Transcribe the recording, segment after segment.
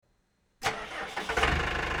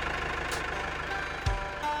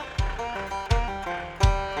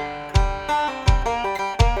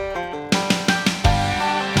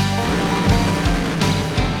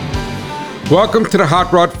Welcome to the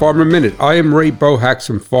Hot Rod Farmer Minute. I am Ray Bohax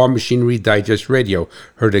from Farm Machinery Digest Radio,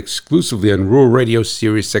 heard exclusively on Rural Radio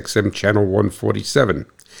Sirius XM Channel 147.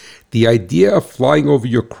 The idea of flying over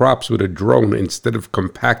your crops with a drone instead of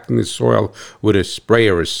compacting the soil with a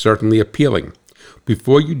sprayer is certainly appealing.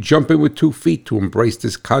 Before you jump in with 2 feet to embrace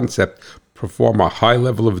this concept, perform a high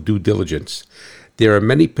level of due diligence. There are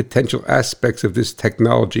many potential aspects of this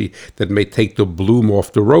technology that may take the bloom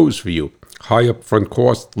off the rose for you. High upfront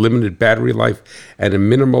cost, limited battery life, and a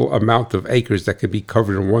minimal amount of acres that can be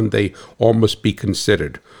covered in one day all must be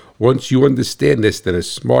considered. Once you understand this, then a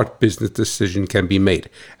smart business decision can be made.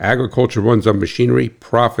 Agriculture runs on machinery,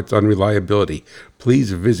 profits on reliability.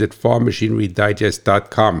 Please visit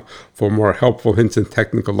farmmachinerydigest.com for more helpful hints and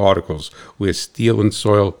technical articles where steel and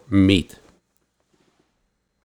soil meet.